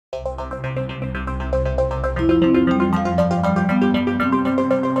Acacia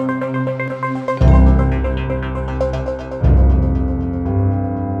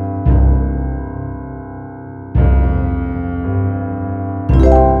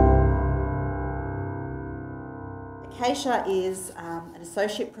is an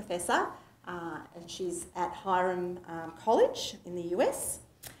associate professor and she's at Hiram College in the US,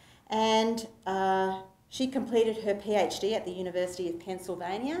 and she completed her PhD at the University of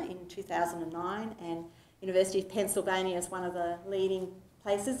Pennsylvania in 2009, and University of Pennsylvania is one of the leading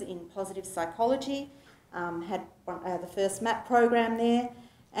places in positive psychology, had the first MAP program there,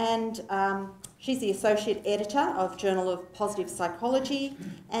 and she's the associate editor of Journal of Positive Psychology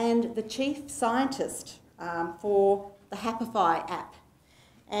and the chief scientist for the Happify app.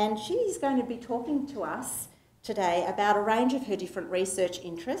 And she's going to be talking to us today about a range of her different research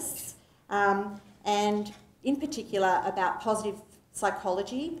interests, and in particular about positive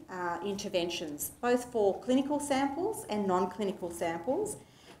psychology interventions, both for clinical samples and non-clinical samples,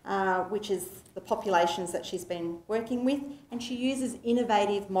 which is the populations that she's been working with, and she uses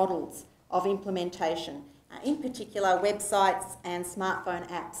innovative models of implementation, in particular websites and smartphone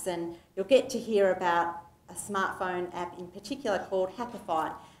apps, and you'll get to hear about a smartphone app in particular called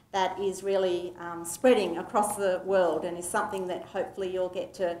Happify that is really spreading across the world and is something that hopefully you'll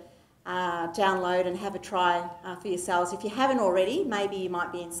get to download and have a try for yourselves. If you haven't already, maybe you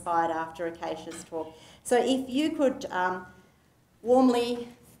might be inspired after Acacia's talk. So if you could warmly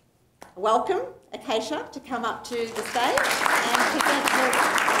welcome Acacia to come up to the stage and present her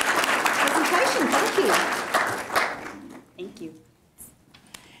presentation. Thank you. Thank you.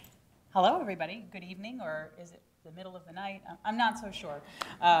 Hello, everybody. Good evening, or is it the middle of the night? I'm not so sure.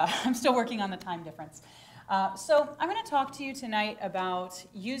 I'm still working on the time difference. So I'm going to talk to you tonight about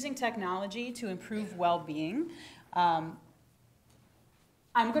using technology to improve well-being.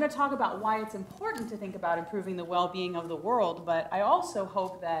 I'm going to talk about why it's important to think about improving the well-being of the world, but I also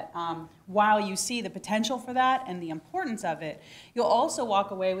hope that while you see the potential for that and the importance of it, you'll also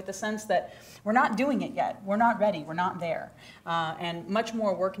walk away with the sense that we're not doing it yet, we're not ready, we're not there. And much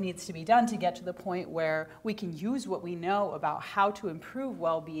more work needs to be done to get to the point where we can use what we know about how to improve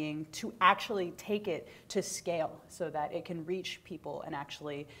well-being to actually take it to scale so that it can reach people and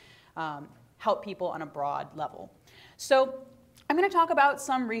actually help people on a broad level. So I'm going to talk about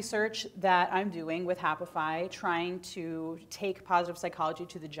some research that I'm doing with Happify, trying to take positive psychology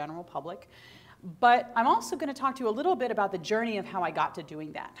to the general public. But I'm also going to talk to you a little bit about the journey of how I got to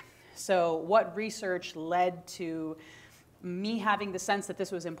doing that. So what research led to me having the sense that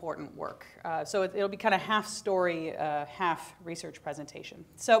this was important work. So it'll be kind of half story, half research presentation.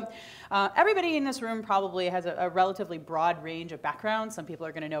 So everybody in this room probably has a relatively broad range of backgrounds. Some people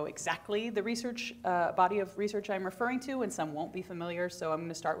are going to know exactly the research body of research I'm referring to, and some won't be familiar. So I'm going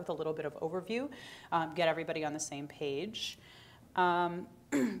to start with a little bit of overview, get everybody on the same page.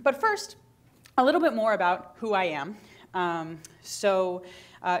 But first, a little bit more about who I am.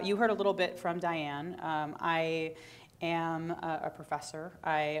 You heard a little bit from Diane. I am a professor.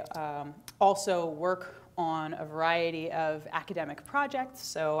 I also work on a variety of academic projects,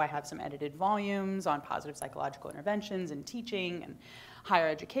 so I have some edited volumes on positive psychological interventions and teaching and higher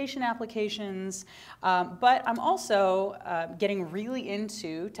education applications, but I'm also getting really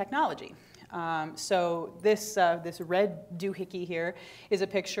into technology. So this red doohickey here is a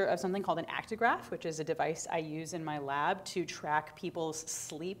picture of something called an actigraph, which is a device I use in my lab to track people's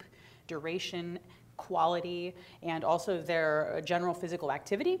sleep duration, quality, and also their general physical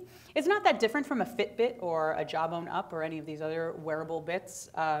activity. It's not that different from a Fitbit or a Jawbone Up or any of these other wearable bits.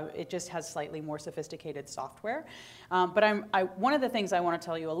 It just has slightly more sophisticated software. But one of the things I want to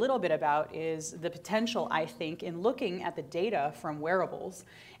tell you a little bit about is the potential, I think, in looking at the data from wearables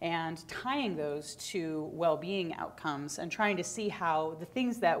and tying those to well-being outcomes and trying to see how the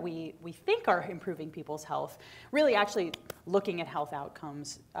things that we think are improving people's health really actually looking at health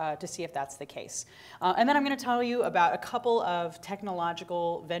outcomes to see if that's the case. And then I'm going to tell you about a couple of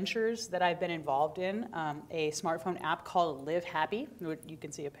technological ventures that I've been involved in, a smartphone app called Live Happy, you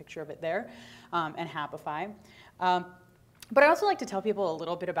can see a picture of it there, and Happify. But I also like to tell people a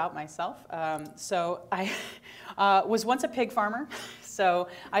little bit about myself. So I was once a pig farmer. So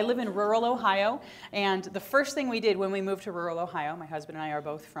I live in rural Ohio, and the first thing we did when we moved to rural Ohio, my husband and I are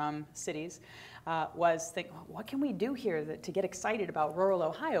both from cities, was what can we do here to get excited about rural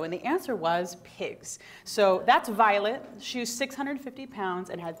Ohio? And the answer was pigs. So that's Violet. She was 650 pounds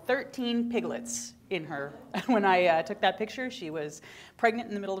and had 13 piglets in her. When I took that picture, she was pregnant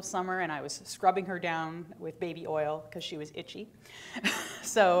in the middle of summer, and I was scrubbing her down with baby oil because she was itchy.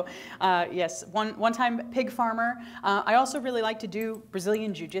 So yes, one-time pig farmer. I also really like to do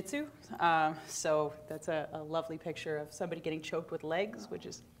Brazilian Jiu-Jitsu. So that's a lovely picture of somebody getting choked with legs, which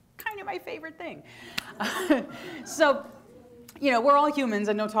is kind of my favorite thing. So, we're all humans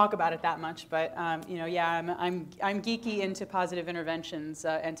and don't talk about it that much, but yeah, I'm geeky into positive interventions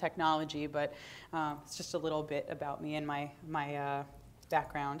and technology, but it's just a little bit about me and my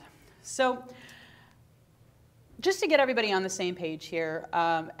background. So, just to get everybody on the same page here,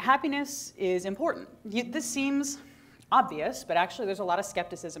 happiness is important. This seems obvious, but actually there's a lot of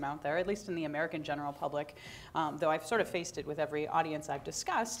skepticism out there, at least in the American general public, though I've sort of faced it with every audience I've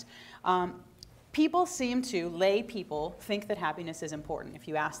discussed. Lay people think that happiness is important. If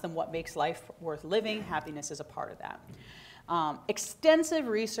you ask them what makes life worth living, happiness is a part of that. Extensive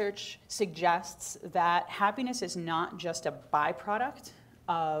research suggests that happiness is not just a byproduct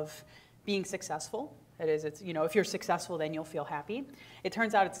of being successful. That is, if you're successful, then you'll feel happy. It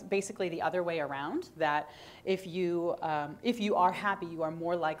turns out it's basically the other way around, that if you are happy, you are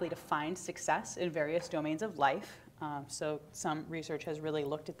more likely to find success in various domains of life. So some research has really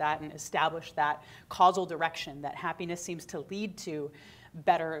looked at that and established that causal direction, that happiness seems to lead to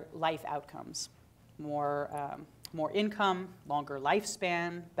better life outcomes, more income, longer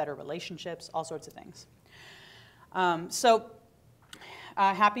lifespan, better relationships, all sorts of things.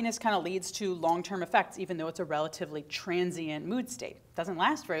 Happiness kind of leads to long-term effects, even though it's a relatively transient mood state. It doesn't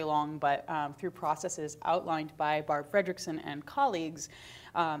last very long, but through processes outlined by Barb Fredrickson and colleagues,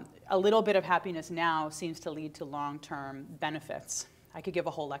 a little bit of happiness now seems to lead to long-term benefits. I could give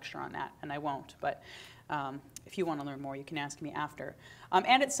a whole lecture on that, and I won't, but if you want to learn more, you can ask me after.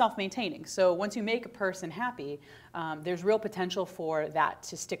 And it's self-maintaining. So once you make a person happy, there's real potential for that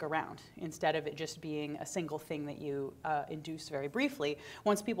to stick around instead of it just being a single thing that you induce very briefly.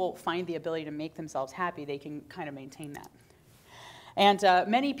 Once people find the ability to make themselves happy, they can kind of maintain that. And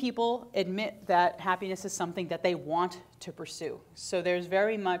many people admit that happiness is something that they want to pursue. So there's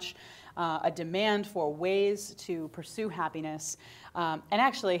very much a demand for ways to pursue happiness. And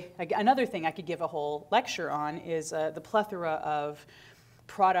actually, another thing I could give a whole lecture on is the plethora of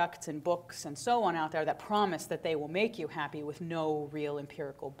products and books and so on out there that promise that they will make you happy with no real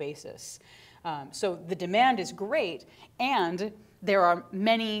empirical basis. So the demand is great, and there are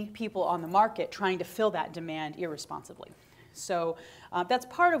many people on the market trying to fill that demand irresponsibly. So that's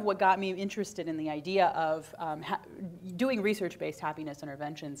part of what got me interested in the idea of doing research-based happiness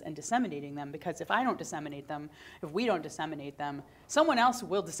interventions and disseminating them, because if I don't disseminate them, if we don't disseminate them, someone else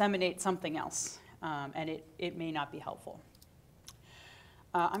will disseminate something else, and it may not be helpful.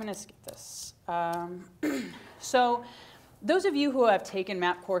 I'm going to skip this. So those of you who have taken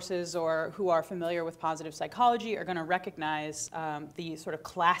MAP courses or who are familiar with positive psychology are going to recognize the sort of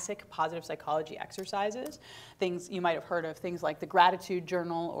classic positive psychology exercises. Things you might have heard of, things like the gratitude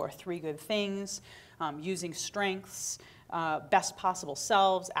journal or 3 good things, using strengths, best possible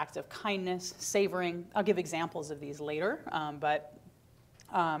selves, acts of kindness, savoring. I'll give examples of these later, but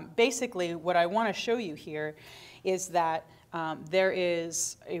basically what I want to show you here is that there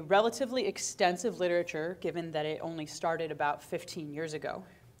is a relatively extensive literature, given that it only started about 15 years ago.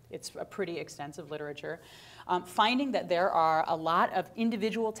 It's a pretty extensive literature, finding that there are a lot of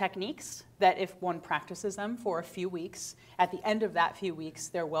individual techniques that if one practices them for a few weeks, at the end of that few weeks,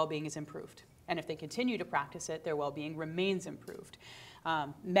 their well-being is improved. And if they continue to practice it, their well-being remains improved.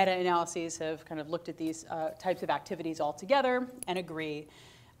 Meta-analyses have kind of looked at these types of activities all together and agree.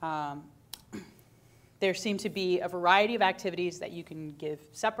 There seem to be a variety of activities that you can give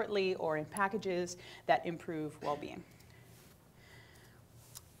separately or in packages that improve well-being.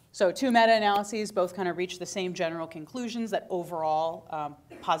 So 2 meta-analyses both kind of reach the same general conclusions, that overall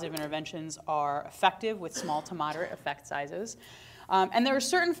positive interventions are effective with small to moderate effect sizes. And there are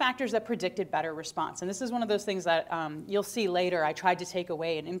certain factors that predicted better response. And this is one of those things that you'll see later I tried to take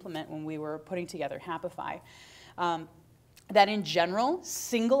away and implement when we were putting together Happify. That in general,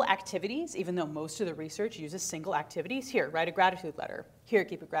 single activities, even though most of the research uses single activities, here, write a gratitude letter, here,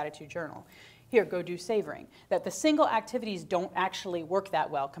 keep a gratitude journal, here, go do savoring, that the single activities don't actually work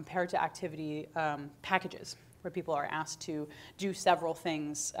that well compared to activity packages, where people are asked to do several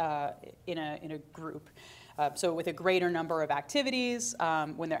things in a group. So with a greater number of activities,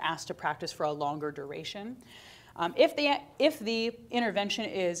 when they're asked to practice for a longer duration. If the intervention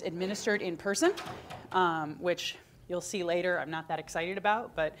is administered in person, which you'll see later I'm not that excited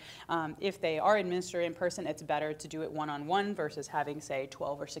about, but if they are administered in person, it's better to do it one-on-one versus having, say,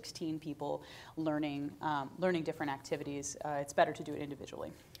 12 or 16 people learning different activities. It's better to do it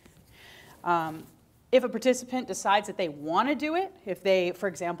individually. If a participant decides that they want to do it, if they, for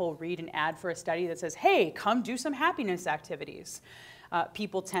example, read an ad for a study that says, hey, come do some happiness activities,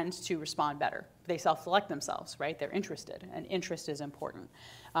 people tend to respond better. They self-select themselves, right? They're interested, and interest is important.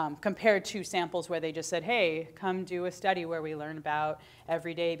 Compared to samples where they just said, hey, come do a study where we learn about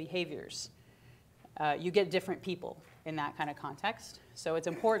everyday behaviors. You get different people in that kind of context. So it's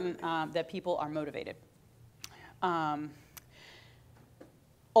important that people are motivated.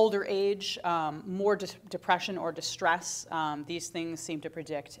 Older age, more depression or distress, these things seem to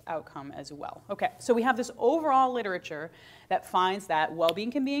predict outcome as well. Okay, so we have this overall literature that finds that well-being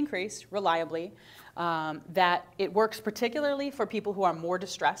can be increased reliably, that it works particularly for people who are more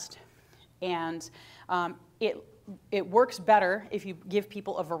distressed, and it works better if you give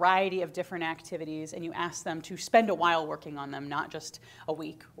people a variety of different activities and you ask them to spend a while working on them, not just a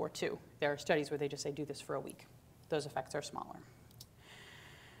week or two. There are studies where they just say do this for a week. Those effects are smaller.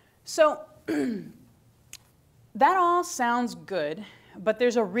 So that all sounds good, but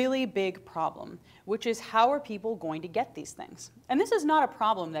there's a really big problem, which is how are people going to get these things? And this is not a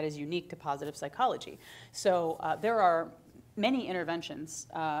problem that is unique to positive psychology. So there are many interventions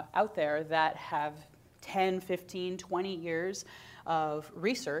out there that have 10, 15, 20 years of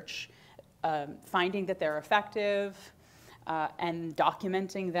research finding that they're effective and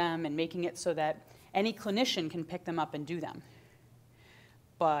documenting them and making it so that any clinician can pick them up and do them.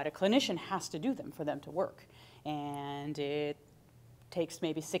 But a clinician has to do them for them to work. And it takes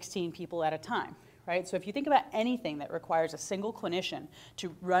maybe 16 people at a time, right? So if you think about anything that requires a single clinician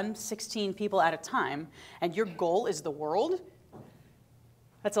to run 16 people at a time, and your goal is the world,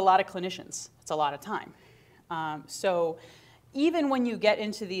 that's a lot of clinicians. It's a lot of time. So even when you get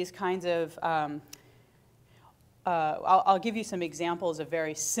into these kinds of, I'll give you some examples of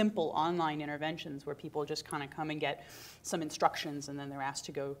very simple online interventions where people just kind of come and get some instructions and then they're asked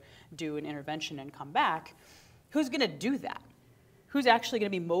to go do an intervention and come back. Who's going to do that? Who's actually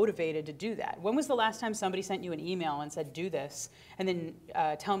going to be motivated to do that? When was the last time somebody sent you an email and said, do this, and then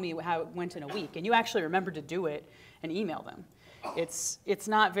tell me how it went in a week, and you actually remembered to do it and email them? It's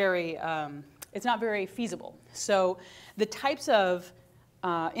not very feasible. So the types of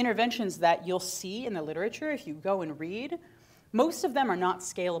interventions that you'll see in the literature, if you go and read, most of them are not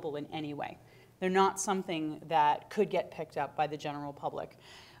scalable in any way. They're not something that could get picked up by the general public.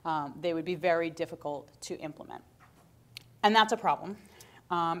 They would be very difficult to implement. And that's a problem.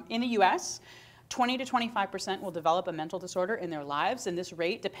 In the US, 20 to 25% will develop a mental disorder in their lives, and this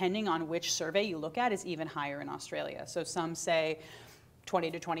rate, depending on which survey you look at, is even higher in Australia. So some say 20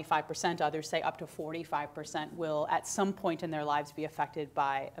 to 25%, others say up to 45% will at some point in their lives be affected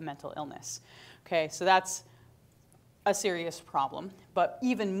by a mental illness. Okay, so that's a serious problem. But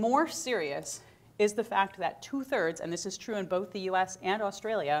even more serious is the fact that 2/3, and this is true in both the US and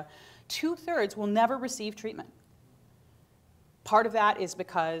Australia, 2/3 will never receive treatment. Part of that is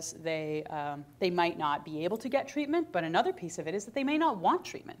because they might not be able to get treatment, but another piece of it is that they may not want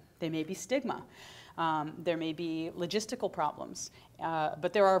treatment. There may be stigma. There may be logistical problems.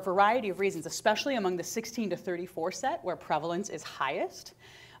 But there are a variety of reasons, especially among the 16 to 34 set where prevalence is highest.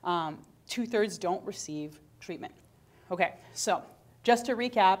 2/3 don't receive treatment. Okay, so just to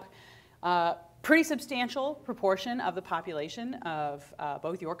recap, pretty substantial proportion of the population of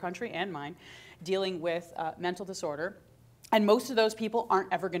both your country and mine dealing with mental disorder. And most of those people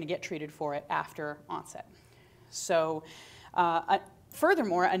aren't ever going to get treated for it after onset. So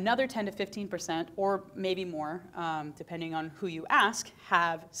furthermore, another 10 to 15%, or maybe more, depending on who you ask,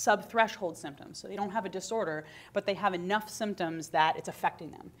 have sub-threshold symptoms. So they don't have a disorder, but they have enough symptoms that it's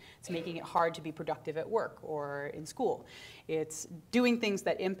affecting them. It's making it hard to be productive at work or in school. It's doing things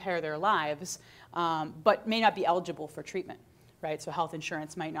that impair their lives, but may not be eligible for treatment. Right? So health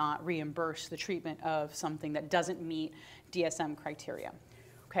insurance might not reimburse the treatment of something that doesn't meet DSM criteria.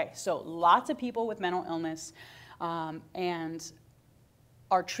 Okay, so lots of people with mental illness, and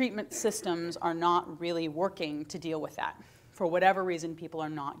our treatment systems are not really working to deal with that. For whatever reason, people are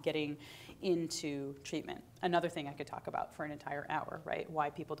not getting into treatment. Another thing I could talk about for an entire hour, right? Why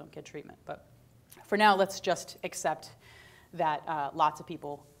people don't get treatment. But for now, let's just accept that lots of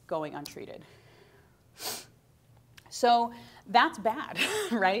people going untreated. So that's bad,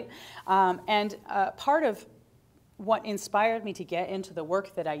 right? And part of what inspired me to get into the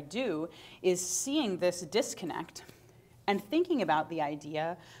work that I do is seeing this disconnect and thinking about the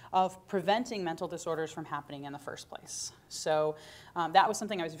idea of preventing mental disorders from happening in the first place. So that was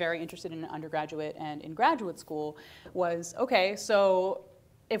something I was very interested in undergraduate and in graduate school was, okay, so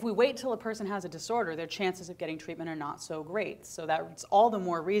if we wait till a person has a disorder, their chances of getting treatment are not so great. So that's all the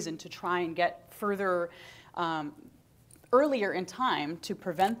more reason to try and get further earlier in time to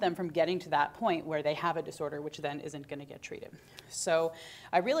prevent them from getting to that point where they have a disorder, which then isn't going to get treated. So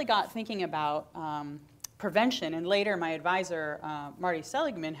I really got thinking about prevention, and later my advisor, Marty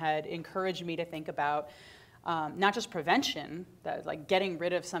Seligman, had encouraged me to think about not just prevention, that like getting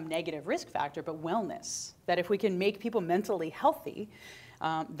rid of some negative risk factor, but wellness. That if we can make people mentally healthy,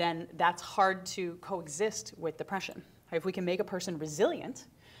 then that's hard to coexist with depression. If we can make a person resilient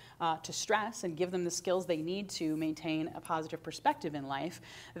to stress and give them the skills they need to maintain a positive perspective in life,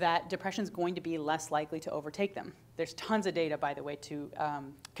 that depression is going to be less likely to overtake them. There's tons of data, by the way, to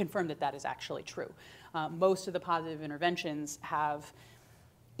confirm that that is actually true. Most of the positive interventions have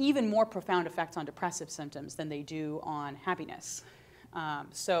even more profound effects on depressive symptoms than they do on happiness.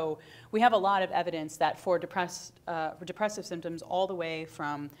 So we have a lot of evidence that for depressive symptoms all the way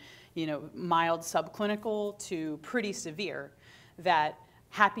from mild subclinical to pretty severe, that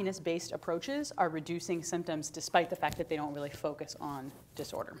happiness-based approaches are reducing symptoms despite the fact that they don't really focus on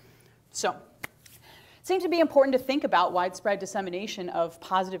disorder. So it seems to be important to think about widespread dissemination of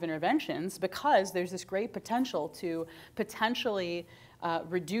positive interventions because there's this great potential to potentially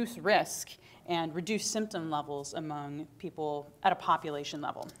reduce risk and reduce symptom levels among people at a population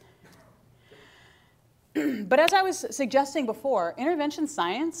level. But as I was suggesting before, intervention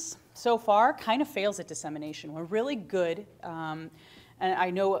science so far kind of fails at dissemination. We're really good, and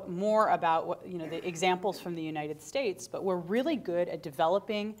I know more about the examples from the United States, but we're really good at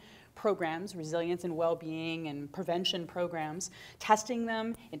developing programs, resilience and well-being and prevention programs, testing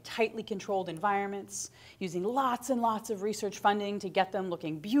them in tightly controlled environments, using lots and lots of research funding to get them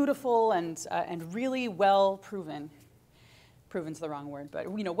looking beautiful and really well proven. Proven's the wrong word, but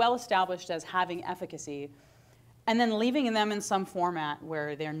well established as having efficacy, and then leaving them in some format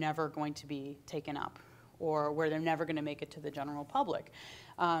where they're never going to be taken up or where they're never going to make it to the general public.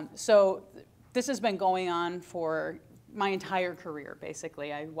 So this has been going on for my entire career,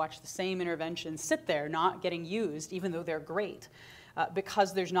 basically. I watched the same interventions sit there not getting used, even though they're great,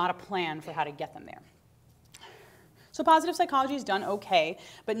 because there's not a plan for how to get them there. So positive psychology has done okay,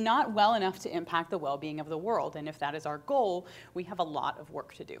 but not well enough to impact the well-being of the world. And if that is our goal, we have a lot of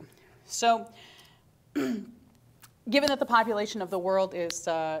work to do. So given that the population of the world is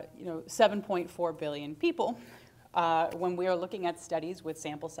 7.4 billion people, when we are looking at studies with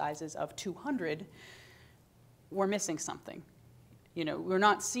sample sizes of 200, we're missing something. We're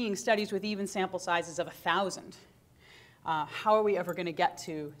not seeing studies with even sample sizes of 1,000. How are we ever going to get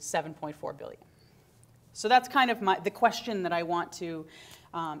to 7.4 billion? So that's kind of the question that I want to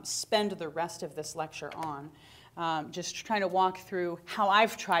spend the rest of this lecture on, just trying to walk through how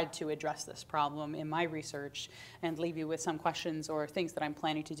I've tried to address this problem in my research and leave you with some questions or things that I'm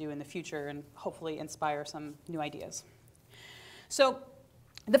planning to do in the future and hopefully inspire some new ideas. So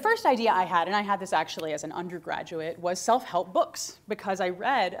the first idea I had, and I had this actually as an undergraduate, was self-help books, because I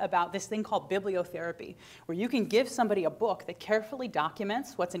read about this thing called bibliotherapy, where you can give somebody a book that carefully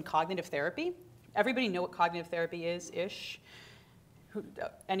documents what's in cognitive therapy. Everybody know what cognitive therapy is-ish?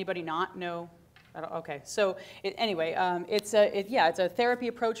 Anybody not know? Okay, so it's a therapy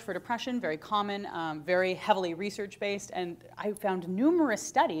approach for depression, very common, very heavily research-based, and I found numerous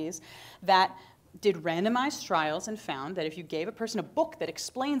studies that did randomized trials and found that if you gave a person a book that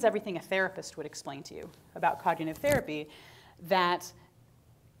explains everything a therapist would explain to you about cognitive therapy, that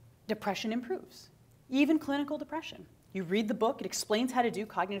depression improves, even clinical depression. You read the book, it explains how to do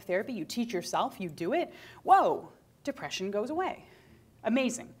cognitive therapy, you teach yourself, you do it, whoa, depression goes away.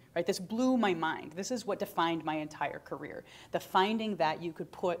 Amazing, right? This blew my mind. This is what defined my entire career, the finding that you could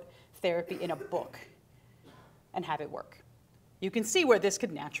put therapy in a book and have it work. You can see where this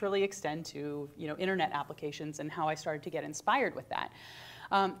could naturally extend to internet applications and how I started to get inspired with that.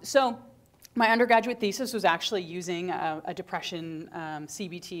 So my undergraduate thesis was actually using a depression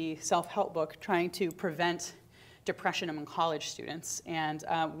CBT self-help book trying to prevent depression among college students. And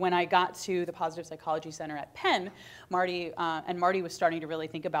when I got to the Positive Psychology Center at Penn, Marty was starting to really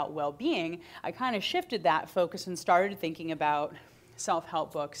think about well-being, I kind of shifted that focus and started thinking about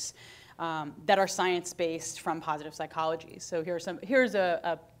self-help books that are science-based from positive psychology. So here's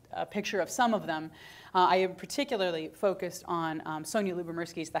a a picture of some of them. I am particularly focused on Sonia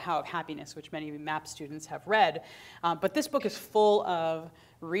Lyubomirsky's The How of Happiness, which many MAP students have read. But this book is full of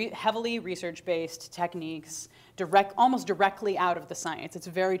heavily research-based techniques, almost directly out of the science. It's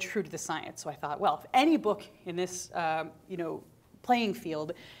very true to the science. So I thought, well, if any book in this playing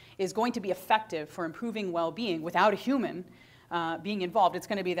field is going to be effective for improving well-being without a human being involved, it's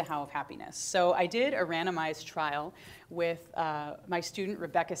going to be The How of Happiness. So I did a randomized trial with my student,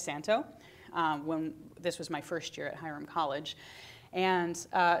 Rebecca Santo, when this was my first year at Hiram College. And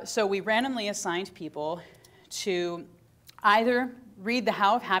so we randomly assigned people to either read The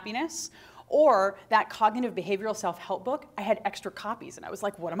How of Happiness or that cognitive behavioral self-help book. I had extra copies, and I was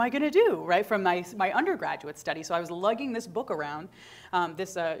like, what am I going to do, right, from my undergraduate study? So I was lugging this book around,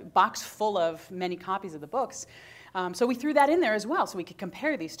 this box full of many copies of the books. So we threw that in there as well, so we could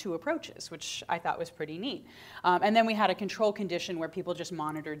compare these two approaches, which I thought was pretty neat. And then we had a control condition where people just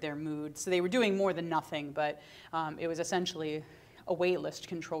monitored their mood. So they were doing more than nothing, but it was essentially a waitlist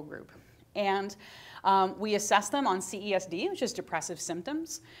control group. And we assessed them on CESD, which is depressive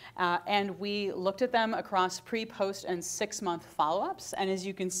symptoms, and we looked at them across pre, post, and 6-month follow-ups. And as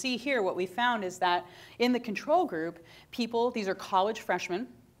you can see here, what we found is that in the control group, people, these are college freshmen,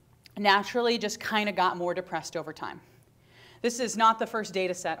 naturally just kind of got more depressed over time. This is not the first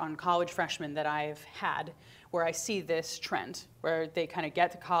data set on college freshmen that I've had where I see this trend, where they kind of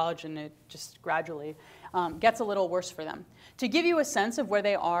get to college and it just gradually gets a little worse for them. To give you a sense of where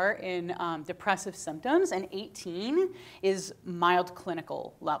they are in depressive symptoms, an 18 is mild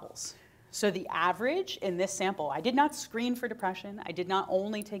clinical levels. So the average in this sample, I did not screen for depression. I did not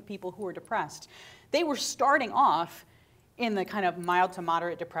only take people who were depressed. They were starting off in the kind of mild to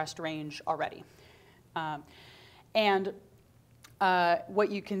moderate depressed range already. What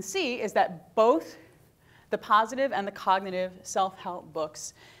you can see is that both the positive and the cognitive self-help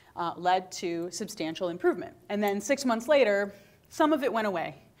books led to substantial improvement. And then 6 months later, some of it went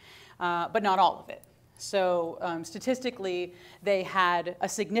away, but not all of it. So statistically, they had a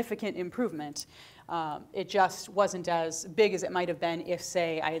significant improvement. It just wasn't as big as it might have been if,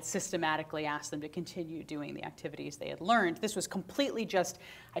 say, I had systematically asked them to continue doing the activities they had learned. This was completely just,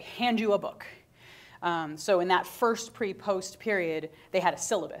 I hand you a book. So in that first pre-post period, they had a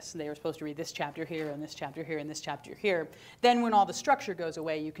syllabus. They were supposed to read this chapter here, and this chapter here, and this chapter here. Then when all the structure goes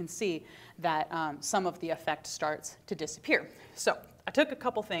away, you can see that some of the effect starts to disappear. So I took a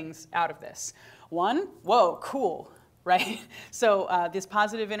couple things out of this. One, whoa, cool, right? So this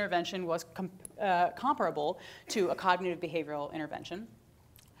positive intervention was comparable to a cognitive behavioral intervention.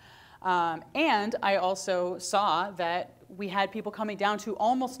 And I also saw that we had people coming down to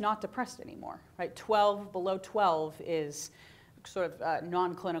almost not depressed anymore, right? 12, below 12 is sort of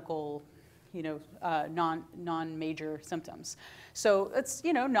non-clinical, non-major symptoms. So it's,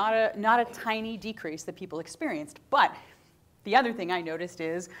 not a tiny decrease that people experienced. But the other thing I noticed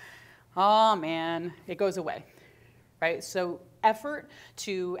is, oh man, it goes away, right? So effort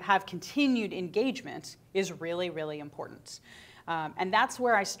to have continued engagement is really, really important. And that's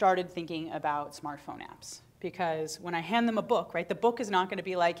where I started thinking about smartphone apps. Because when I hand them a book, right, the book is not going to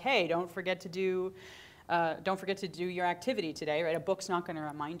be like, hey, don't forget to do your activity today, right? A book's not going to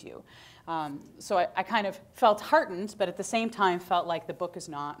remind you. So I kind of felt heartened, but at the same time felt like the book is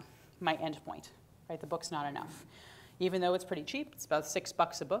not my end point, right? The book's not enough. Even though it's pretty cheap, it's about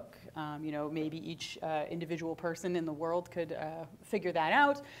 $6 a book. Maybe each individual person in the world could figure that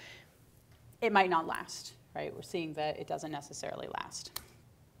out. It might not last, right? We're seeing that it doesn't necessarily last.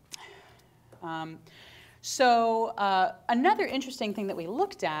 So another interesting thing that we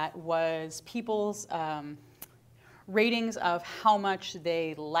looked at was people's ratings of how much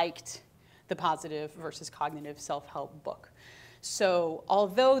they liked the positive versus cognitive self-help book. So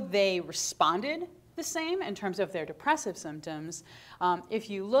although they responded the same in terms of their depressive symptoms, if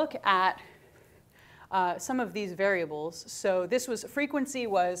you look at some of these variables, so this was, frequency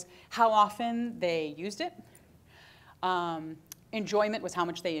was how often they used it. Enjoyment was how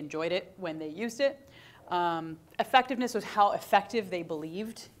much they enjoyed it when they used it. Effectiveness was how effective they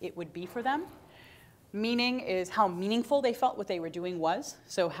believed it would be for them. Meaning is how meaningful they felt what they were doing was.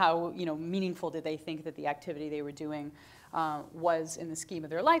 So how meaningful did they think that the activity they were doing was in the scheme of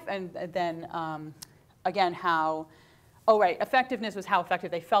their life. And then again, effectiveness was how effective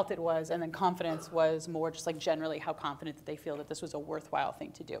they felt it was. And then confidence was more just like generally how confident that they feel that this was a worthwhile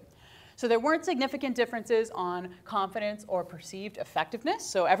thing to do. So there weren't significant differences on confidence or perceived effectiveness.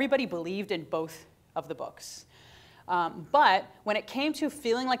 So everybody believed in both of the books. But when it came to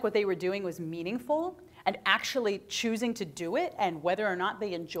feeling like what they were doing was meaningful and actually choosing to do it and whether or not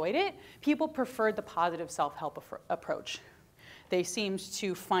they enjoyed it, people preferred the positive self-help approach. they seemed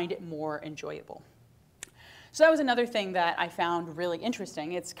to find it more enjoyable. So that was another thing that I found really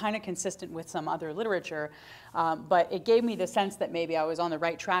interesting. It's kind of consistent with some other literature, but it gave me the sense that maybe I was on the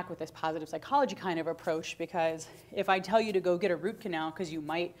right track with this positive psychology kind of approach, because if I tell you to go get a root canal because you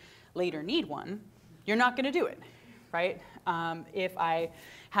might later need one, you're not going to do it, right? If I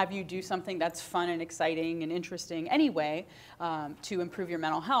have you do something that's fun and exciting and interesting anyway to improve your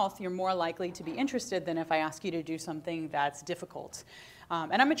mental health, you're more likely to be interested than if I ask you to do something that's difficult.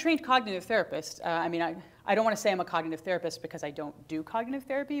 And I'm a trained cognitive therapist. I mean, I don't want to say I'm a cognitive therapist because I don't do cognitive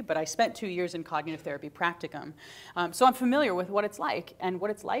therapy, but I spent 2 years in cognitive therapy practicum. So I'm familiar with what it's like, and what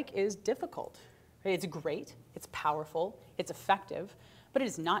it's like is difficult. Right? It's great, it's powerful, it's effective, but it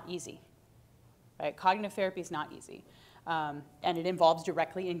is not easy. Right? Cognitive therapy is not easy. And it involves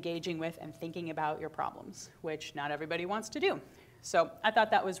directly engaging with and thinking about your problems, which not everybody wants to do. So I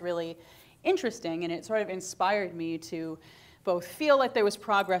thought that was really interesting, and it sort of inspired me to both feel like there was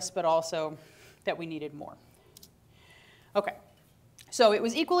progress, but also that we needed more. Okay, so it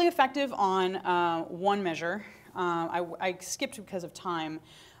was equally effective on one measure. I skipped because of time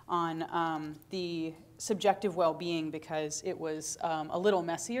on the subjective well-being because it was a little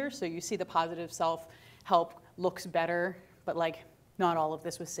messier. So you see the positive self-help looks better, but like not all of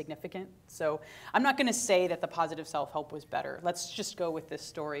this was significant. So I'm not going to say that the positive self-help was better. Let's just go with this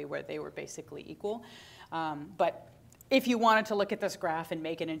story where they were basically equal. But if you wanted to look at this graph and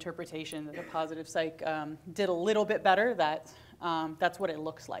make an interpretation that the positive psych did a little bit better, that's what it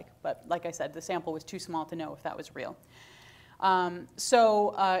looks like. But like I said, the sample was too small to know if that was real.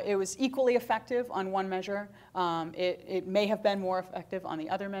 So it was equally effective on one measure. It may have been more effective on the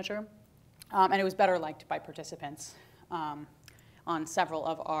other measure. And it was better liked by participants on several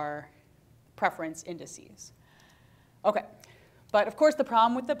of our preference indices. Okay. But of course, the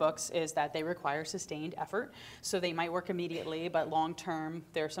problem with the books is that they require sustained effort. So they might work immediately, but long term,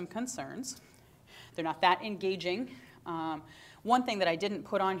 there are some concerns. They're not that engaging. One thing that I didn't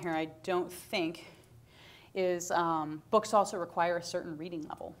put on here, I don't think, is books also require a certain reading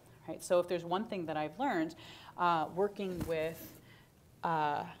level. Right? So if there's one thing that I've learned, working with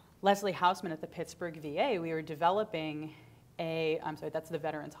Leslie Hausman at the Pittsburgh VA, we were developing that's the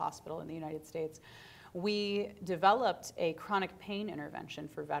Veterans Hospital in the United States. We developed a chronic pain intervention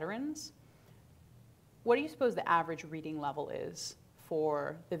for veterans. What do you suppose the average reading level is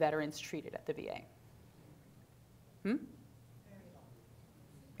for the veterans treated at the VA?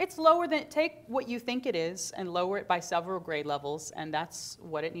 It's lower than, take what you think it is and lower it by several grade levels, and that's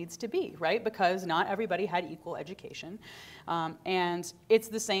what it needs to be, right? Because not everybody had equal education. And it's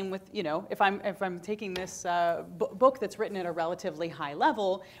the same with, if I'm taking this book that's written at a relatively high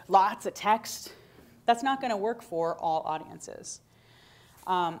level, lots of text, that's not going to work for all audiences.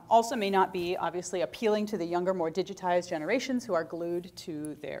 Also may not be, obviously, appealing to the younger, more digitized generations who are glued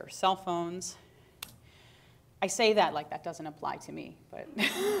to their cell phones. I say that like that doesn't apply to me, but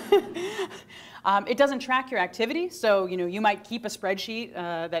it doesn't track your activity. So you might keep a spreadsheet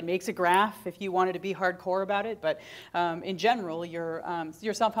that makes a graph if you wanted to be hardcore about it. But in general, your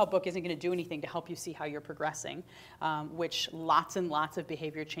self-help book isn't going to do anything to help you see how you're progressing, which lots and lots of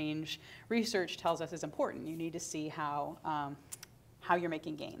behavior change research tells us is important. You need to see how you're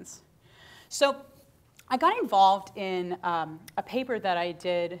making gains. So I got involved in a paper that I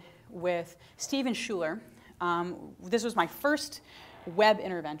did with Stephen Schuler. This was my first web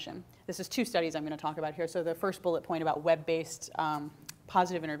intervention. This is 2 studies I'm going to talk about here. So the first bullet point about web-based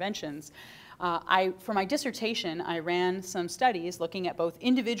positive interventions. For my dissertation, I ran some studies looking at both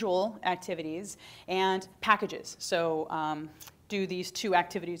individual activities and packages. So do these 2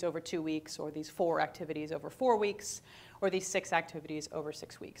 activities over 2 weeks, or these 4 activities over 4 weeks, or these 6 activities over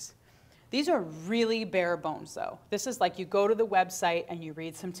 6 weeks. These are really bare bones, though. This is like you go to the website and you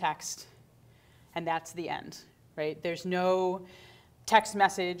read some text, and that's the end, right? There's no text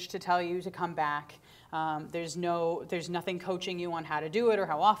message to tell you to come back. There's nothing coaching you on how to do it or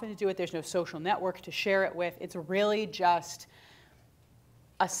how often to do it. There's no social network to share it with. It's really just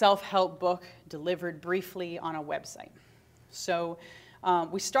a self-help book delivered briefly on a website. So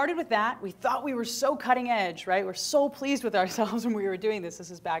we started with that. We thought we were so cutting edge, right? We're so pleased with ourselves when we were doing this. This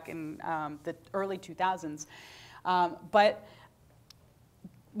is back in the early 2000s. But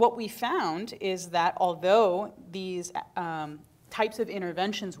what we found is that although these types of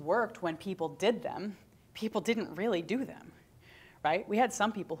interventions worked when people did them, people didn't really do them, right? We had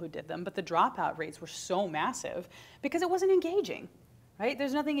some people who did them, but the dropout rates were so massive because it wasn't engaging, right?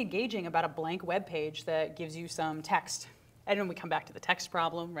 There's nothing engaging about a blank web page that gives you some text. And then we come back to the text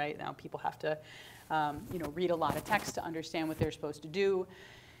problem, right? Now people have to read a lot of text to understand what they're supposed to do.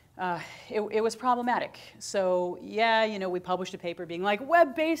 it was problematic. So yeah, you know, we published a paper being like,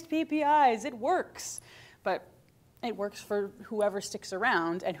 web-based PPIs, it works. But it works for whoever sticks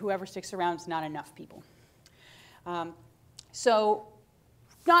around, and whoever sticks around is not enough people. So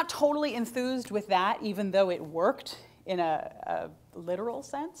not totally enthused with that, even though it worked in a literal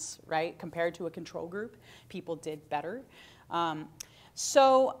sense, right? Compared to a control group, people did better.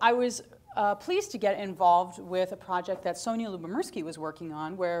 So I was pleased to get involved with a project that Sonia Lubomirsky was working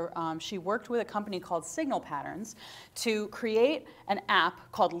on, where she worked with a company called Signal Patterns to create an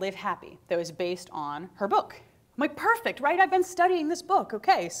app called Live Happy that was based on her book. I'm like, perfect, right? I've been studying this book.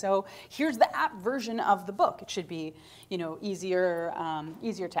 Okay, so here's the app version of the book. It should be, you know, easier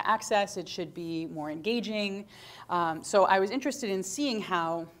to access. It should be more engaging. So I was interested in seeing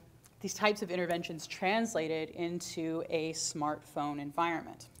how these types of interventions translated into a smartphone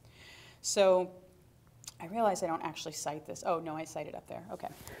environment. So I realize I don't actually cite this. Oh, no, I cite it up there. Okay.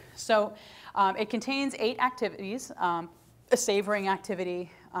 So it contains 8 activities, a savoring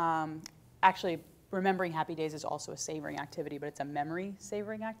activity. Actually, remembering happy days is also a savoring activity, but it's a memory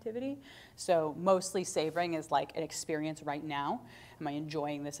savoring activity. So mostly savoring is like an experience right now. Am I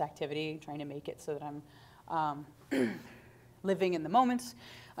enjoying this activity, trying to make it so that I'm living in the moment?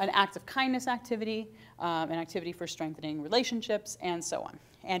 An act of kindness activity, an activity for strengthening relationships, and so on.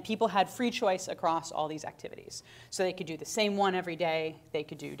 And people had free choice across all these activities. So they could do the same one every day, they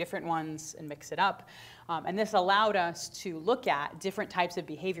could do different ones and mix it up. And this allowed us to look at different types of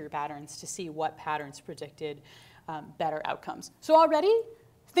behavior patterns to see what patterns predicted better outcomes. So already,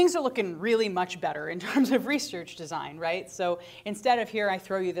 things are looking really much better in terms of research design, right? So instead of here, I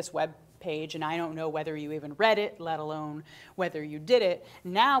throw you this web page and I don't know whether you even read it, let alone whether you did it.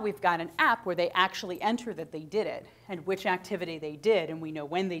 Now we've got an app where they actually enter that they did it and which activity they did, and we know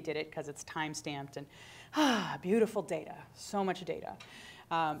when they did it because it's time-stamped, and beautiful data, so much data.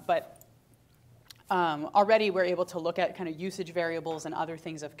 Already we're able to look at kind of usage variables and other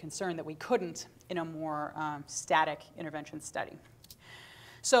things of concern that we couldn't in a more static intervention study.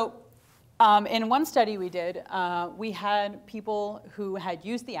 So in one study we did, we had people who had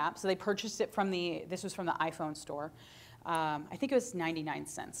used the app, so they purchased it from this was from the iPhone store. I think it was 99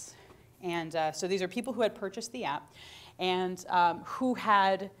 cents. And so these are people who had purchased the app and who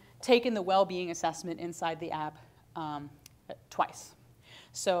had taken the well-being assessment inside the app twice.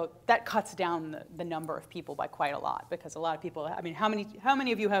 So that cuts down the number of people by quite a lot, because a lot of people, I mean, how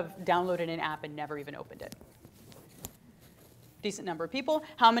many of you have downloaded an app and never even opened it? Decent number of people.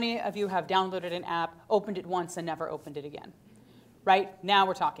 How many of you have downloaded an app, opened it once, and never opened it again? Right? Now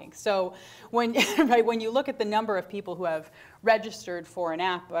we're talking. So when, right, when you look at the number of people who have registered for an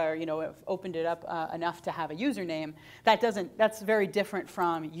app or have opened it up enough to have a username, that's very different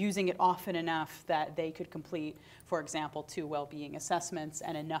from using it often enough that they could complete, for example, 2 well-being assessments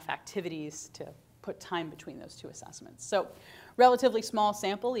and enough activities to put time between those 2 assessments. So relatively small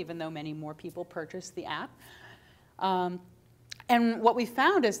sample, even though many more people purchased the app. And what we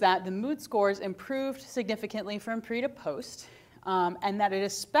found is that the mood scores improved significantly from pre to post, and that it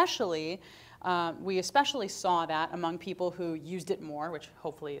we especially saw that among people who used it more, which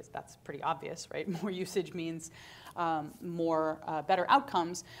hopefully that's pretty obvious, right? More usage means better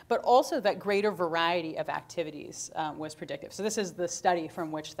outcomes, but also that greater variety of activities was predictive. So this is the study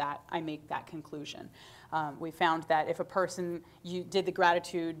from which I make that conclusion. We found that if a person did the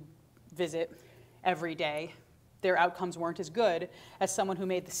gratitude visit every day, their outcomes weren't as good as someone who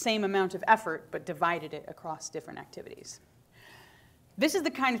made the same amount of effort but divided it across different activities. This is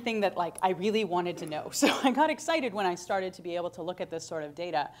the kind of thing that I really wanted to know. So I got excited when I started to be able to look at this sort of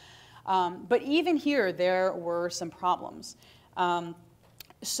data. But even here, there were some problems.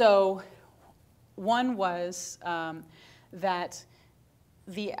 So one was that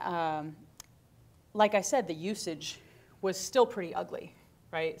like I said, the usage was still pretty ugly.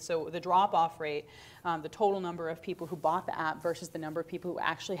 Right? So the drop-off rate, the total number of people who bought the app versus the number of people who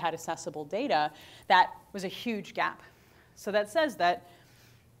actually had accessible data, that was a huge gap. So that says that,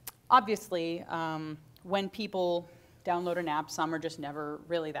 obviously, when people download an app, some are just never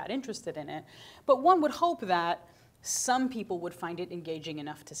really that interested in it. But one would hope that some people would find it engaging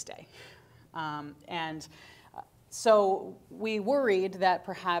enough to stay. So we worried that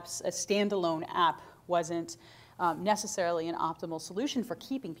perhaps a standalone app wasn't necessarily an optimal solution for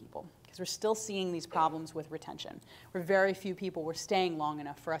keeping people, because we're still seeing these problems with retention, where very few people were staying long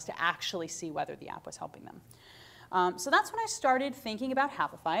enough for us to actually see whether the app was helping them. So that's when I started thinking about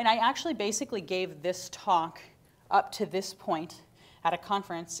Happify, and I actually basically gave this talk up to this point at a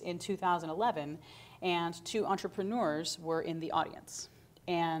conference in 2011, and 2 entrepreneurs were in the audience.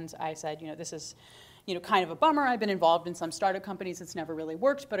 And I said, this is kind of a bummer. I've been involved in some startup companies. It's never really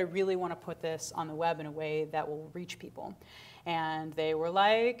worked, but I really want to put this on the web in a way that will reach people. And they were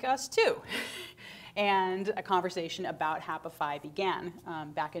like, us too. And a conversation about Happify began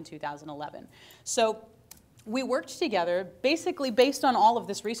back in 2011. So we worked together basically based on all of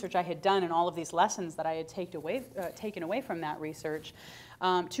this research I had done and all of these lessons that I had taken away from that research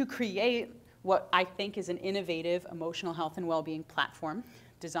to create what I think is an innovative emotional health and well-being platform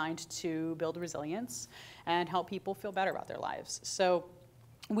designed to build resilience and help people feel better about their lives. So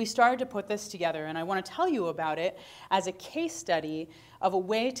we started to put this together, and I want to tell you about it as a case study of a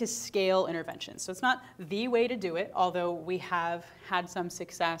way to scale interventions. So it's not the way to do it, although we have had some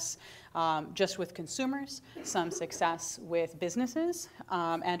success just with consumers, some success with businesses,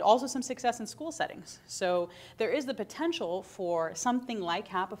 and also some success in school settings. So there is the potential for something like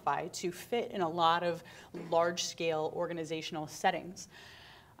Happify to fit in a lot of large-scale organizational settings.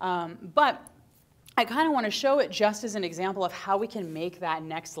 But I kind of want to show it just as an example of how we can make that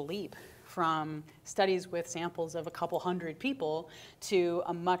next leap from studies with samples of a couple hundred people to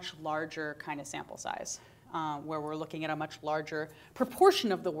a much larger kind of sample size, where we're looking at a much larger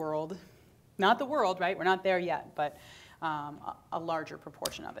proportion of the world. Not the world, right? We're not there yet, but a larger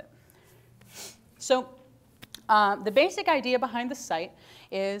proportion of it. So the basic idea behind the site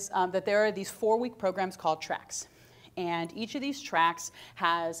is that there are these 4-week programs called tracks. And each of these tracks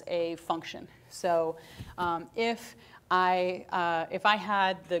has a function. So if I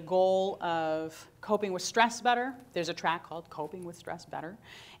had the goal of coping with stress better, there's a track called Coping with Stress Better,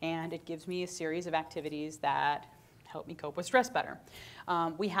 and it gives me a series of activities that help me cope with stress better.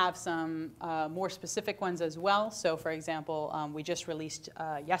 We have some more specific ones as well. So for example, we just released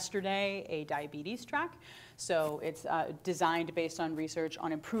yesterday a diabetes track. So it's designed based on research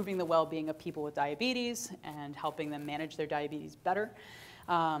on improving the well-being of people with diabetes and helping them manage their diabetes better.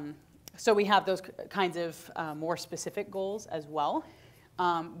 So we have those kinds of more specific goals as well.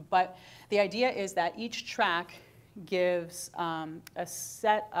 But the idea is that each track gives a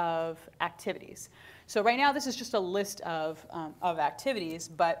set of activities. So right now this is just a list of activities,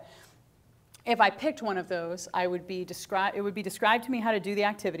 but if I picked one of those, it would be described to me how to do the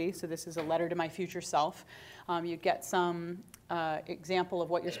activity. So this is a letter to my future self. You get some example of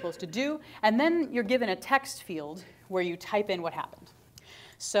what you're supposed to do, and then you're given a text field where you type in what happened.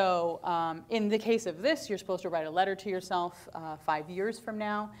 So in the case of this, you're supposed to write a letter to yourself 5 years from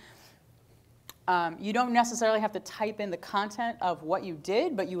now. You don't necessarily have to type in the content of what you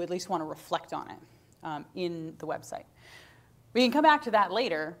did, but you at least want to reflect on it in the website. We can come back to that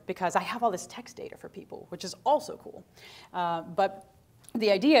later because I have all this text data for people, which is also cool. But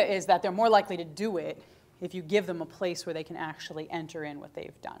the idea is that they're more likely to do it if you give them a place where they can actually enter in what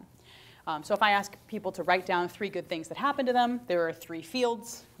they've done. So if I ask people to write down 3 good things that happened to them, there are 3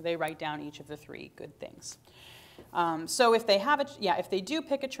 fields. They write down each of the 3 good things. So if they have if they do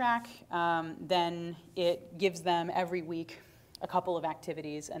pick a track, then it gives them every week a couple of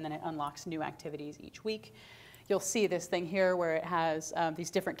activities, and then it unlocks new activities each week. You'll see this thing here where it has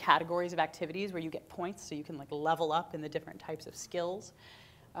these different categories of activities where you get points, so you can like level up in the different types of skills.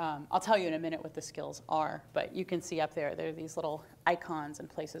 I'll tell you in a minute what the skills are, but you can see up there, there are these little icons and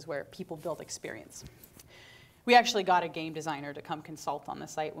places where people build experience. We actually got a game designer to come consult on the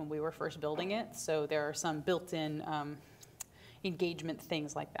site when we were first building it, so there are some built-in engagement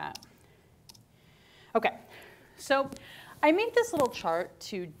things like that. Okay, so I made this little chart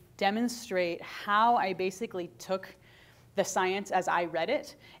to demonstrate how I basically took the science as I read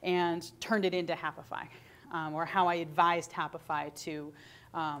it and turned it into Happify, or how I advised Happify to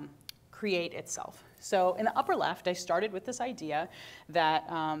create itself. So in the upper left, I started with this idea that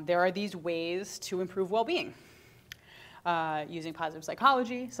there are these ways to improve well-being. Using positive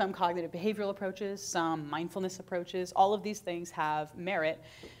psychology, some cognitive behavioral approaches, some mindfulness approaches. All of these things have merit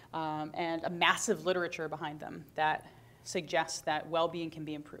and a massive literature behind them that suggests that well-being can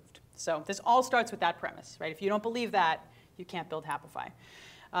be improved. So this all starts with that premise, right? If you don't believe that, you can't build Happify.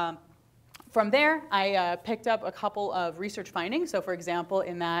 From there, I picked up a couple of research findings. So for example,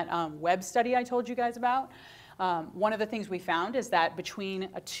 in that web study I told you guys about, one of the things we found is that between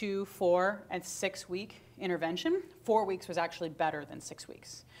a 2, 4, and 6 week intervention, 4 weeks was actually better than 6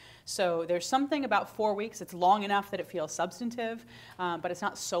 weeks. So there's something about 4 weeks. It's long enough that it feels substantive, but it's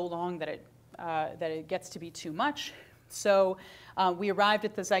not so long that it gets to be too much. So we arrived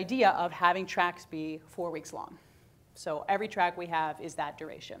at this idea of having tracks be 4 weeks long. So every track we have is that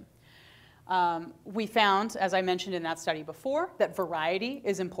duration. We found, as I mentioned in that study before, that variety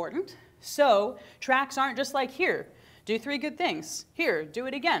is important. So tracks aren't just like, here, do 3 good things. Here, do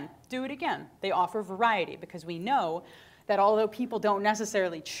it again, do it again. They offer variety because we know that although people don't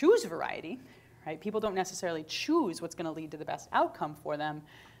necessarily choose variety, right? People don't necessarily choose what's going to lead to the best outcome for them.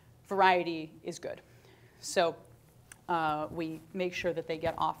 Variety is good. So we make sure that they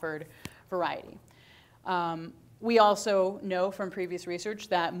get offered variety. We also know from previous research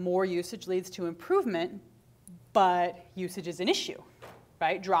that more usage leads to improvement, but usage is an issue,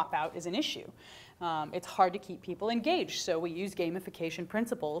 right? Dropout is an issue. It's hard to keep people engaged, so we use gamification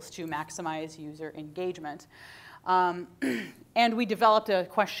principles to maximize user engagement. And we developed a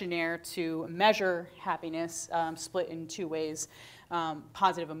questionnaire to measure happiness, split in two ways,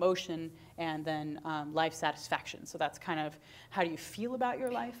 positive emotion and then life satisfaction. So that's kind of how do you feel about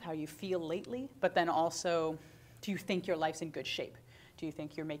your life, how you feel lately, but then also, do you think your life's in good shape? Do you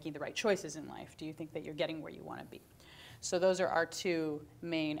think you're making the right choices in life? Do you think that you're getting where you want to be? So those are our two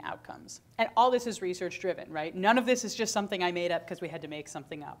main outcomes. And all this is research driven, right? None of this is just something I made up because we had to make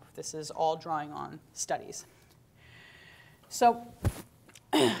something up. This is all drawing on studies. So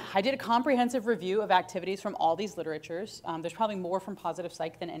I did a comprehensive review of activities from all these literatures. There's probably more from positive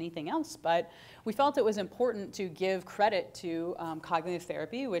psych than anything else, but we felt it was important to give credit to cognitive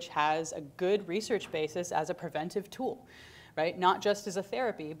therapy, which has a good research basis as a preventive tool, right? Not just as a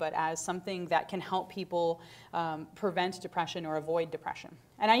therapy, but as something that can help people prevent depression or avoid depression.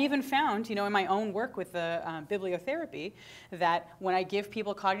 And I even found, you know, in my own work with the bibliotherapy, that when I give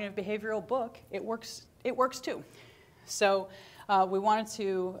people a cognitive behavioral book, it works too. So we wanted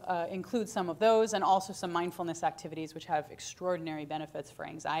to include some of those and also some mindfulness activities which have extraordinary benefits for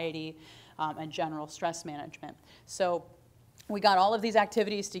anxiety and general stress management. So we got all of these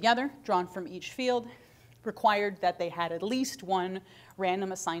activities together, drawn from each field, required that they had at least one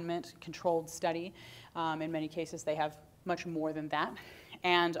random assignment controlled study. In many cases, they have much more than that.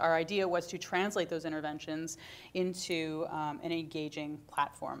 And our idea was to translate those interventions into an engaging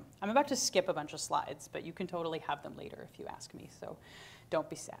platform. I'm about to skip a bunch of slides, but you can totally have them later if you ask me, so don't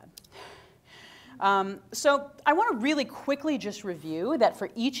be sad. So I want to really quickly just review that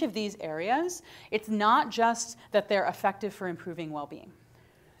for each of these areas, it's not just that they're effective for improving well-being.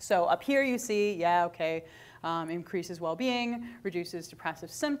 So up here you see, yeah, okay, increases well-being, reduces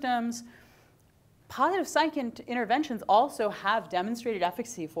depressive symptoms. Positive psych interventions also have demonstrated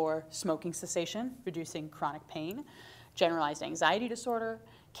efficacy for smoking cessation, reducing chronic pain, generalized anxiety disorder,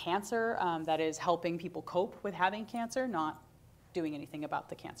 cancer, that is helping people cope with having cancer, not doing anything about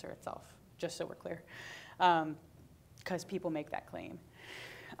the cancer itself, just so we're clear, because people make that claim.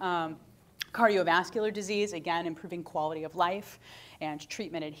 Cardiovascular disease, again, improving quality of life and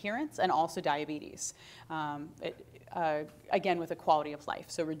treatment adherence, and also diabetes. Again, with a quality of life,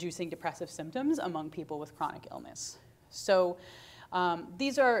 so reducing depressive symptoms among people with chronic illness. So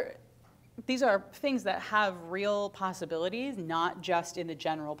these are things that have real possibilities, not just in the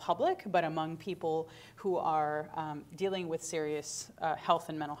general public, but among people who are dealing with serious health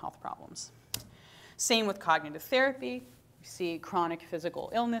and mental health problems. Same with cognitive therapy. We see chronic physical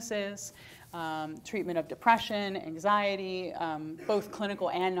illnesses, treatment of depression, anxiety, both clinical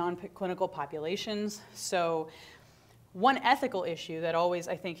and non-clinical populations. So one ethical issue that always,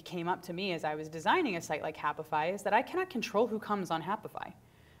 I think, came up to me as I was designing a site like Happify is that I cannot control who comes on Happify.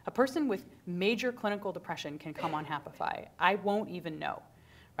 A person with major clinical depression can come on Happify. I won't even know,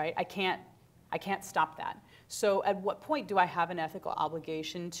 right? I can't stop that. So at what point do I have an ethical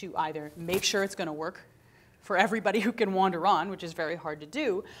obligation to either make sure it's going to work for everybody who can wander on, which is very hard to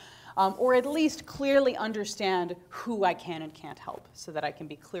do, or at least clearly understand who I can and can't help so that I can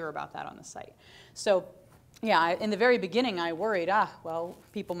be clear about that on the site. So yeah, in the very beginning, I worried, well,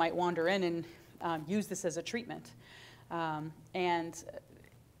 people might wander in and use this as a treatment. And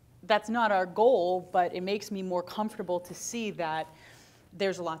that's not our goal, but it makes me more comfortable to see that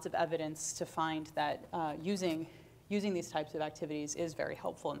there's lots of evidence to find that using these types of activities is very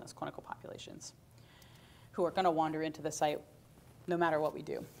helpful in those clinical populations who are going to wander into the site no matter what we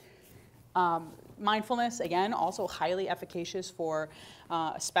do. Mindfulness, again, also highly efficacious for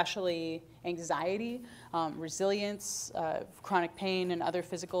especially anxiety, resilience, chronic pain, and other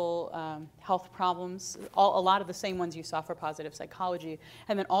physical health problems, a lot of the same ones you saw for positive psychology,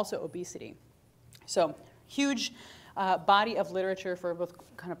 and then also obesity. So huge body of literature for both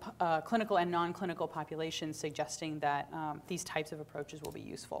kind of clinical and non-clinical populations suggesting that these types of approaches will be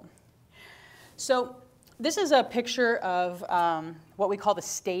useful. So this is a picture of what we call the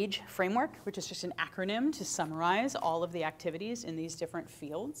STAGE framework, which is just an acronym to summarize all of the activities in these different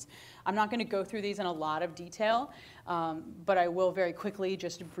fields. I'm not going to go through these in a lot of detail, but I will very quickly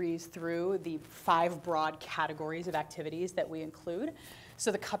just breeze through the 5 broad categories of activities that we include.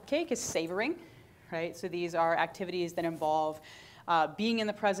 So the cupcake is savoring, right? So these are activities that involve being in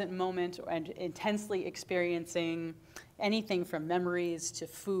the present moment and intensely experiencing anything from memories to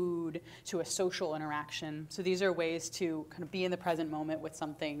food to a social interaction. So these are ways to kind of be in the present moment with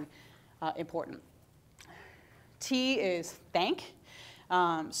something important. T is thank.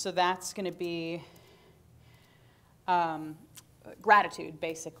 So that's going to be gratitude,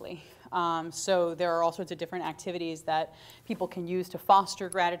 basically. So there are all sorts of different activities that people can use to foster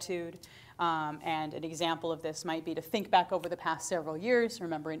gratitude. And an example of this might be to think back over the past several years,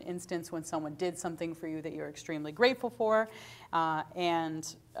 remember an instance when someone did something for you that you're extremely grateful for,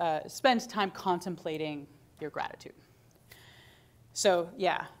 and spend time contemplating your gratitude. So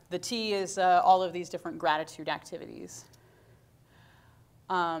yeah, the T is all of these different gratitude activities.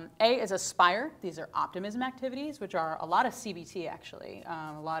 A is aspire. These are optimism activities, which are a lot of CBT, actually.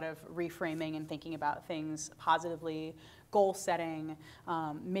 A lot of reframing and thinking about things positively, goal setting,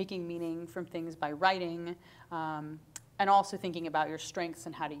 making meaning from things by writing, and also thinking about your strengths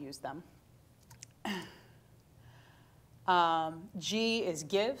and how to use them. G is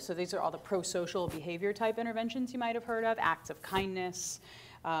give. So these are all the pro-social behavior type interventions you might have heard of, acts of kindness,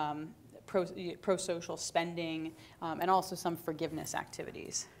 pro-social spending, and also some forgiveness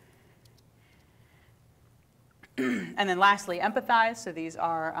activities. And then lastly, empathize. So these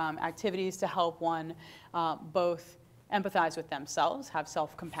are activities to help one both empathize with themselves, have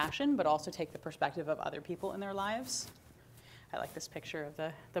self-compassion, but also take the perspective of other people in their lives. I like this picture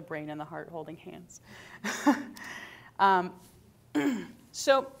of the brain and the heart holding hands.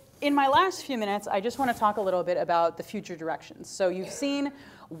 So in my last few minutes, I just want to talk a little bit about the future directions. So you've seen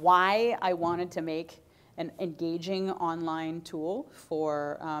why I wanted to make an engaging online tool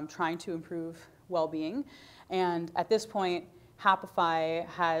for trying to improve well-being. And at this point, Happify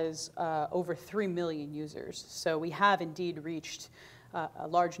has over 3 million users. So we have indeed reached a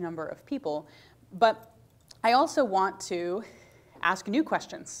large number of people. But I also want to ask new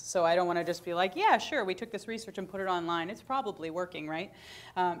questions. So I don't want to just be like, yeah, sure, we took this research and put it online. It's probably working, right?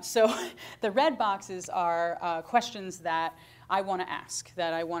 So the red boxes are questions that I want to ask,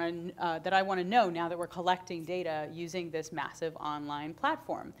 that I want to know now that we're collecting data using this massive online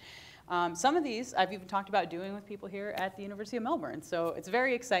platform. Some of these I've even talked about doing with people here at the University of Melbourne. So it's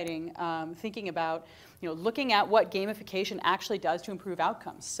very exciting thinking about, looking at what gamification actually does to improve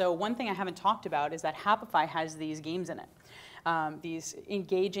outcomes. So one thing I haven't talked about is that Happify has these games in it. These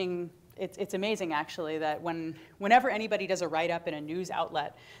engaging, it's amazing actually that whenever anybody does a write-up in a news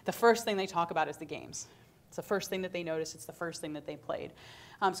outlet, the first thing they talk about is the games. It's the first thing that they notice, it's the first thing that they played.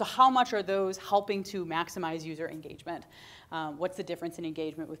 So how much are those helping to maximize user engagement? What's the difference in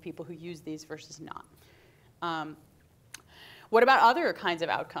engagement with people who use these versus not? What about other kinds of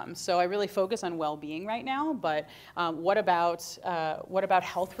outcomes? So I really focus on well-being right now, but what about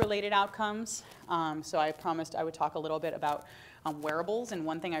health-related outcomes? So I promised I would talk a little bit about wearables, and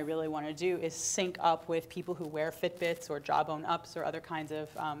one thing I really want to do is sync up with people who wear Fitbits or Jawbone Ups or other kinds of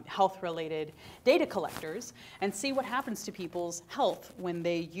health-related data collectors and see what happens to people's health when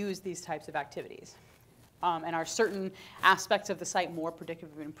they use these types of activities. And are certain aspects of the site more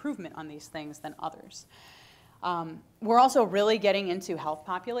predictive of improvement on these things than others? We're also really getting into health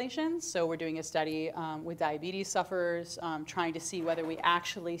populations. So we're doing a study with diabetes sufferers, trying to see whether we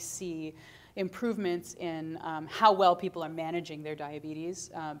actually see improvements in how well people are managing their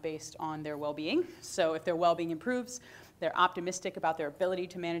diabetes based on their well-being. So if their well-being improves, they're optimistic about their ability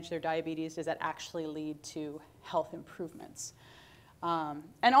to manage their diabetes. Does that actually lead to health improvements?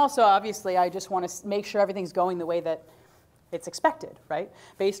 And also, obviously, I just want to make sure everything's going the way that it's expected, right?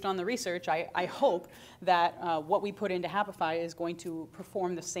 Based on the research, I hope that what we put into Happify is going to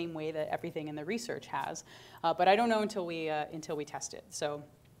perform the same way that everything in the research has. But I don't know until we test it. So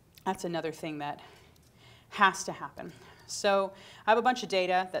that's another thing that has to happen. So I have a bunch of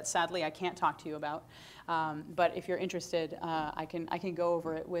data that sadly I can't talk to you about. But if you're interested, I can go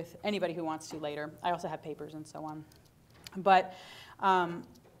over it with anybody who wants to later. I also have papers and so on. But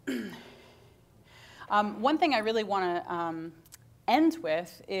one thing I really want to end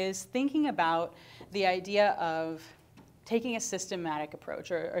with is thinking about the idea of taking a systematic approach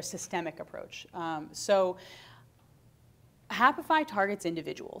or a systemic approach. So Happify targets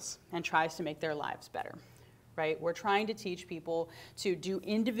individuals and tries to make their lives better, right? We're trying to teach people to do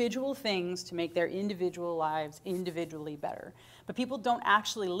individual things to make their individual lives individually better. But people don't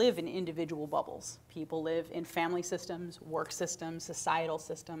actually live in individual bubbles. People live in family systems, work systems, societal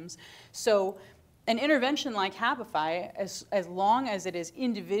systems. So an intervention like Happify, as long as it is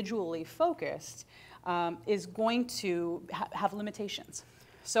individually focused, is going to have limitations.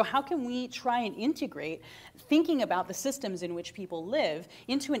 So how can we try and integrate thinking about the systems in which people live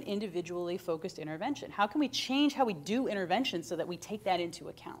into an individually focused intervention? How can we change how we do interventions so that we take that into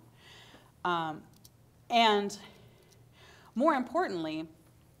account? And more importantly,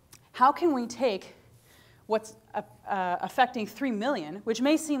 how can we take what's affecting 3 million, which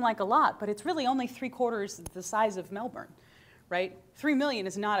may seem like a lot, but it's really only 3/4 the size of Melbourne, right? 3 million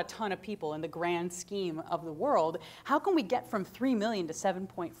is not a ton of people in the grand scheme of the world. How can we get from 3 million to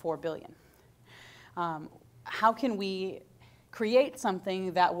 7.4 billion? How can we create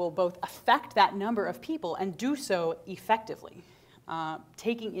something that will both affect that number of people and do so effectively,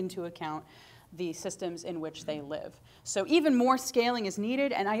 taking into account the systems in which they live? So even more scaling is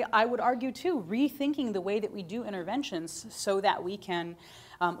needed, and I would argue too, rethinking the way that we do interventions so that we can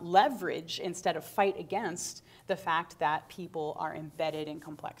leverage instead of fight against the fact that people are embedded in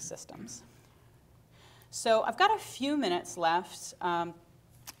complex systems. So I've got a few minutes left,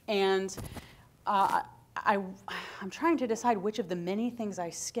 and I'm trying to decide which of the many things I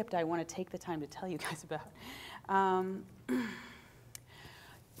skipped I want to take the time to tell you guys about.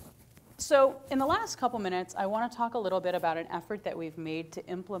 So in the last couple minutes, I want to talk a little bit about an effort that we've made to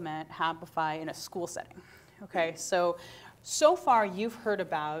implement Happify in a school setting. Okay, so far you've heard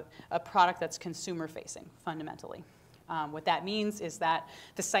about a product that's consumer-facing, fundamentally. What that means is that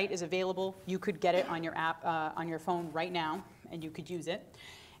the site is available. You could get it on your app, on your phone right now, and you could use it.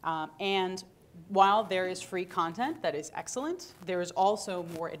 And while there is free content that is excellent, there is also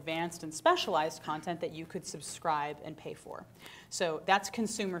more advanced and specialized content that you could subscribe and pay for. So that's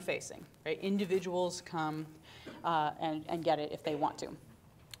consumer facing, right? Individuals come and get it if they want to.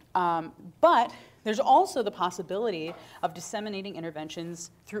 But there's also the possibility of disseminating interventions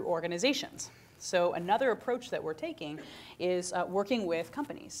through organizations. So another approach that we're taking is working with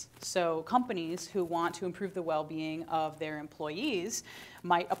companies. So companies who want to improve the well-being of their employees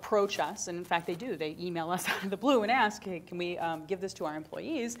might approach us, and in fact they do. They email us out of the blue and ask, hey, can we give this to our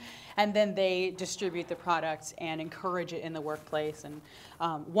employees? And then they distribute the product and encourage it in the workplace, and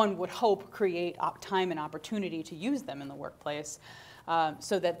one would hope create time and opportunity to use them in the workplace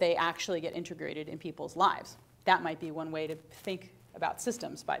so that they actually get integrated in people's lives. That might be one way to think about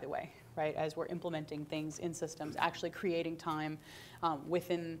systems, by the way. Right, as we're implementing things in systems, actually creating time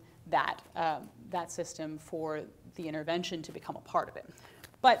within that system for the intervention to become a part of it.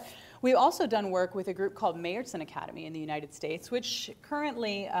 But we've also done work with a group called Mayerson Academy in the United States, which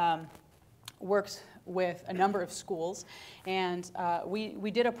currently works with a number of schools. And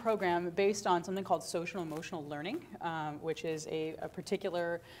we did a program based on something called social emotional learning, which is a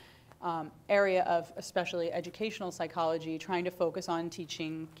particular area of especially educational psychology, trying to focus on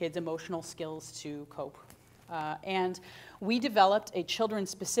teaching kids emotional skills to cope. And we developed a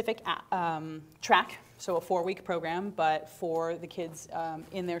children-specific track, so a 4-week program, but for the kids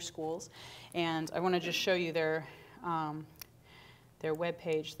in their schools. And I want to just show you their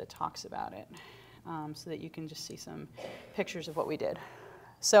webpage that talks about it, so that you can just see some pictures of what we did.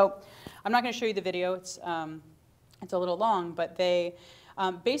 So I'm not going to show you the video. It's a little long, but they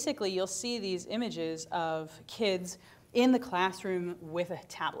basically, you'll see these images of kids in the classroom with a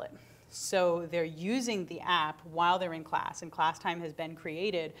tablet. So they're using the app while they're in class, and class time has been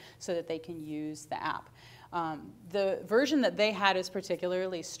created so that they can use the app. The version that they had is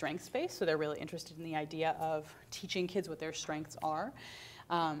particularly strengths-based, so they're really interested in the idea of teaching kids what their strengths are.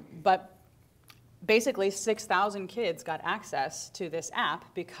 But basically, 6,000 kids got access to this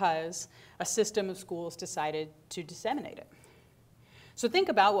app because a system of schools decided to disseminate it. So think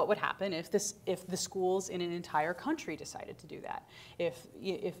about what would happen if the schools in an entire country decided to do that.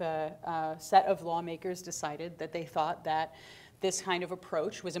 If a set of lawmakers decided that they thought that this kind of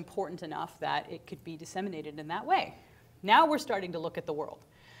approach was important enough that it could be disseminated in that way. Now we're starting to look at the world,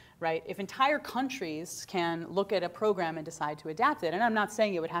 right? If entire countries can look at a program and decide to adapt it, and I'm not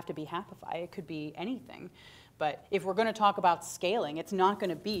saying it would have to be Happify, it could be anything, but if we're going to talk about scaling, it's not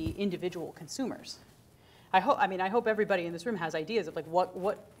going to be individual consumers. I hope everybody in this room has ideas of like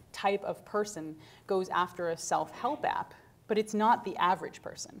what type of person goes after a self-help app, but it's not the average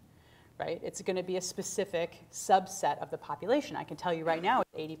person, right? It's going to be a specific subset of the population. I can tell you right now,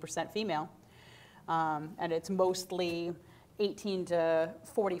 it's 80% female, and it's mostly 18 to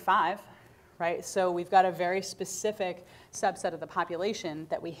 45, right? So we've got a very specific subset of the population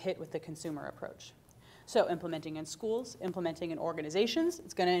that we hit with the consumer approach. So implementing in schools, implementing in organizations,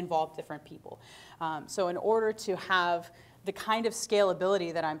 it's going to involve different people. So in order to have the kind of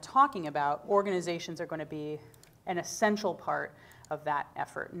scalability that I'm talking about, organizations are going to be an essential part of that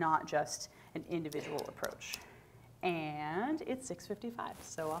effort, not just an individual approach. And it's 6:55,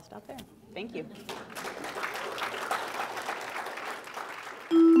 so I'll stop there. Thank you.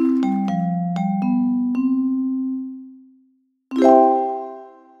 you.